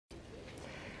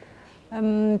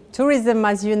Tourism,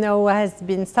 as you know, has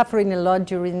been suffering a lot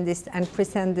during this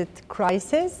unprecedented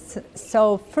crisis.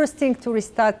 So first thing to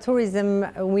restart tourism,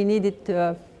 we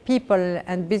needed people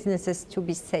and businesses to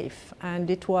be safe. And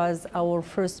it was our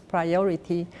first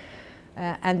priority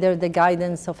under the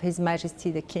guidance of His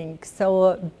Majesty the King. So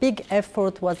a big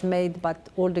effort was made by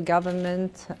all the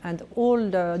government and all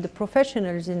the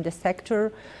professionals in the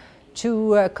sector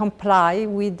to comply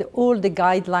with all the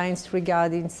guidelines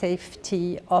regarding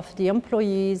safety of the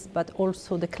employees, but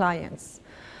also the clients.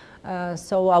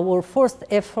 So our first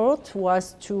effort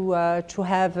was to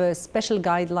have special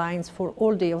guidelines for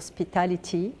all the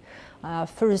hospitality.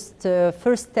 First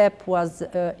step was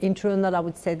internal, I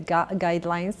would say,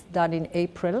 guidelines done in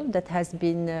April that has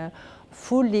been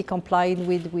fully complied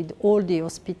with all the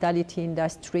hospitality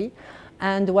industry.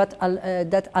 And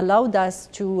that allowed us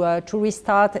to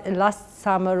restart last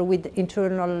summer with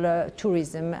internal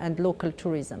tourism and local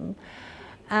tourism.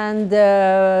 And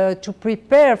to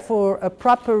prepare for a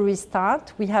proper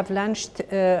restart, we have launched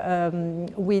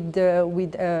with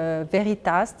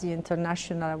Veritas, the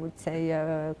international, I would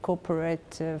say,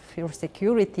 corporate for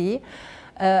security,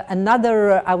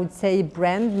 another, I would say,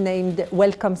 brand named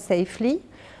Welcome Safely.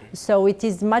 So it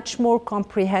is much more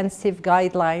comprehensive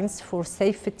guidelines for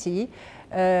safety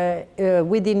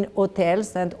within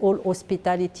hotels and all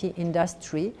hospitality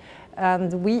industry.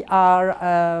 And we are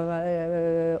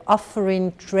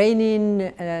offering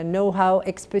training, know-how,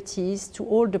 expertise to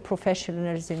all the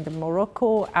professionals in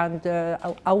Morocco. And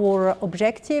our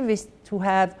objective is to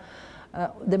have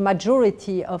the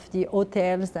majority of the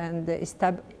hotels and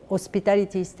the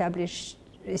hospitality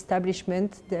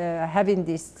establishment having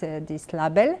this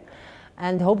label,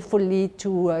 and hopefully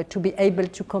to be able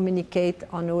to communicate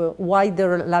on a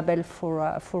wider level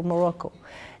for Morocco.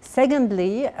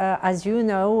 Secondly, as you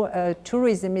know,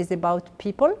 tourism is about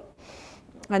people,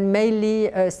 and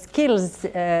mainly skills,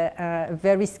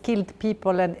 very skilled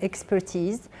people and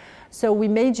expertise. So we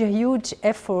made a huge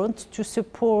effort to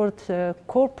support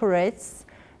corporates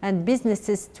and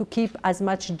businesses to keep as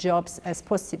much jobs as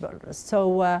possible.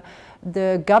 So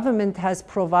the government has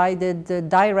provided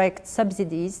direct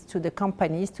subsidies to the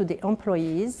companies, to the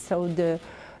employees. So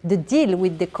the deal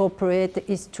with the corporate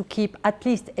is to keep at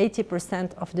least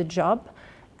 80% of the job,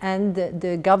 and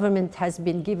the government has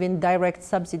been giving direct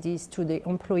subsidies to the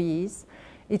employees.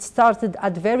 It started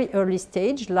at very early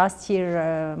stage, last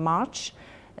year, March.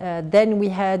 Then we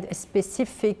had a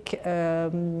specific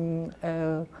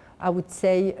I would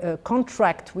say, a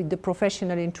contract with the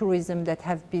professional in tourism that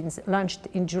have been launched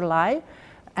in July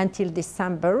until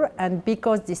December. And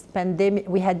because this pandemic,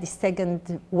 we had the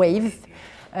second wave,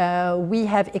 we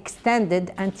have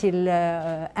extended until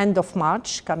end of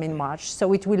March, coming March.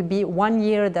 So it will be 1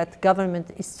 year that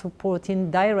government is supporting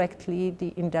directly the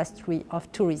industry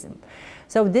of tourism.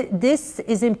 So this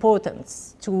is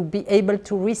important to be able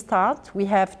to restart. We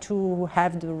have to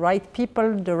have the right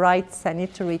people, the right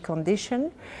sanitary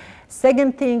condition.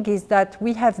 Second thing is that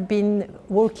we have been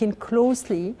working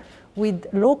closely with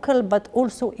local but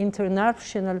also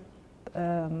international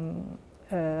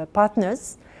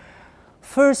partners.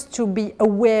 First, to be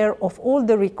aware of all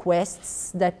the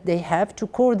requests that they have, to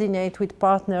coordinate with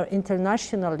partners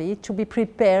internationally, to be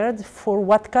prepared for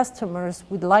what customers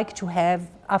would like to have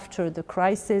after the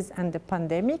crisis and the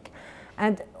pandemic.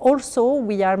 And also,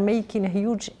 we are making a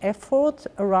huge effort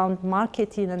around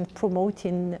marketing and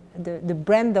promoting the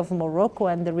brand of Morocco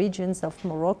and the regions of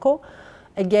Morocco.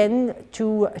 Again,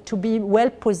 to be well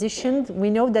positioned. We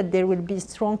know that there will be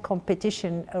strong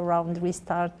competition around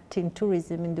restarting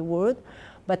tourism in the world,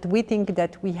 but we think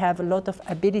that we have a lot of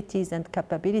abilities and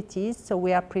capabilities, so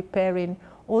we are preparing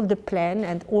all the plan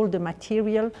and all the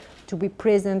material to be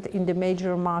present in the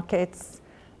major markets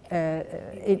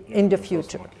in the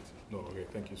future. No, okay,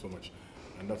 thank you so much.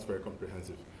 And that's very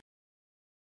comprehensive.